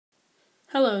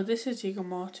Hello, this is Eagle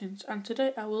Martins, and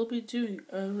today I will be doing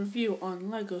a review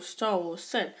on LEGO Star Wars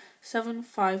Set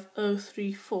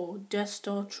 75034 Death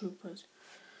Star Troopers.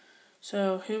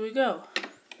 So here we go.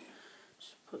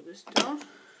 Just put this down.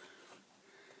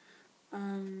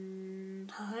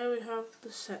 And here we have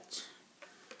the set.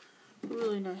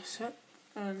 Really nice set.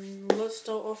 And let's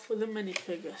start off with the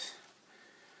minifigures.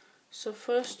 So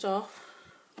first off,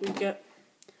 we get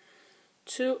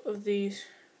two of these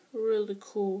really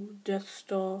cool Death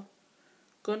Star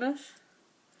gunners.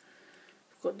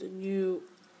 We've got the new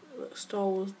Star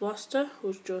Wars blaster,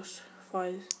 which just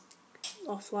fires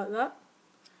off like that.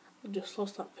 I just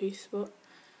lost that piece, but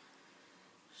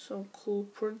some cool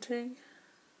printing,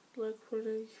 leg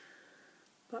printing,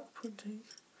 back printing.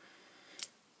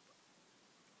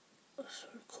 That's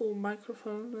a cool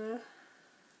microphone there.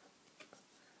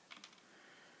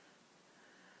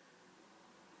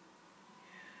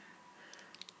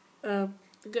 I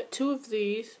get two of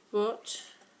these, but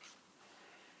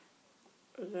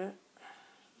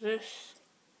this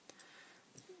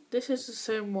is the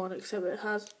same one, except it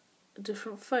has a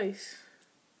different face.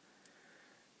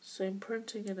 Same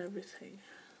printing and everything.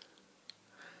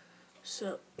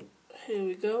 So here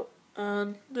we go,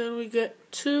 and then we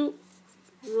get two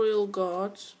Royal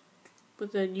Guards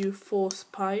with their new Force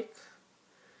Pike.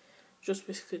 Just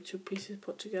basically two pieces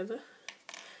put together.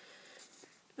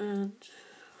 And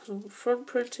some front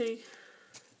printing,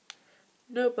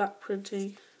 no back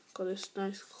printing. Got this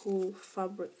nice cool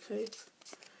fabric cape.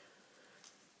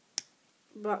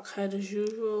 Back head as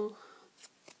usual.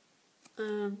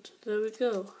 And there we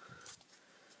go.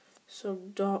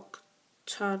 Some dark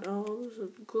tan arms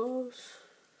and gloves.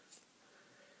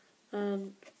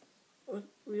 And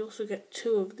we also get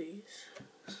two of these.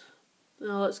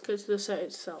 Now let's go to the set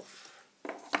itself.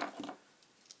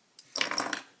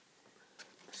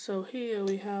 So here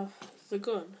we have the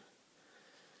gun.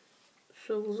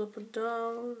 Swivels up and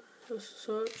down, as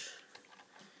such.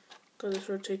 Got this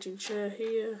rotating chair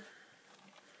here.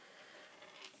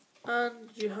 And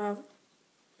you have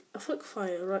a flick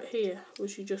fire right here,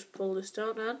 which you just pull this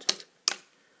down, and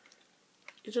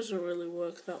it doesn't really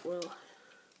work that well.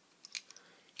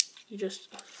 You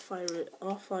just fire it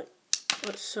off like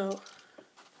so.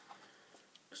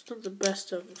 It's not the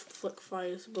best of flick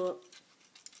fires, but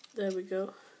there we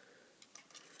go.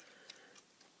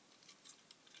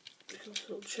 This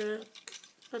little chair.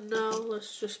 And now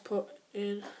let's just put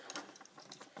in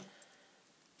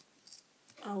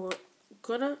our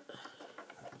gunner.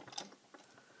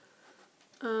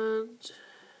 And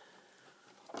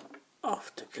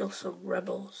off to kill some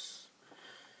rebels.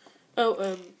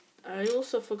 Oh, I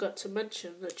also forgot to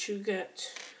mention that you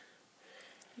get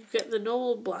the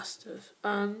normal blasters,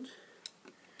 and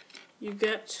you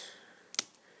get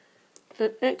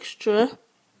an extra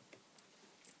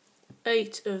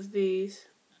 8 of these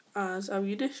as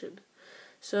ammunition.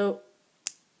 So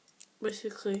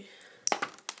basically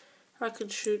I can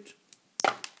shoot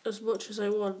as much as I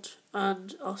want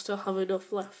and I'll still have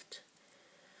enough left.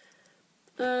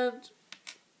 And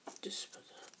just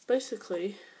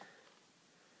basically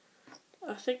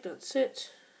I think that's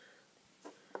it.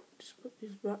 Just put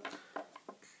these back.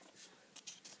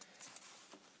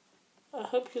 I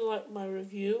hope you like my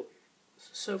review,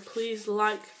 so please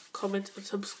like, comment and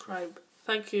subscribe.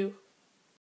 Thank you.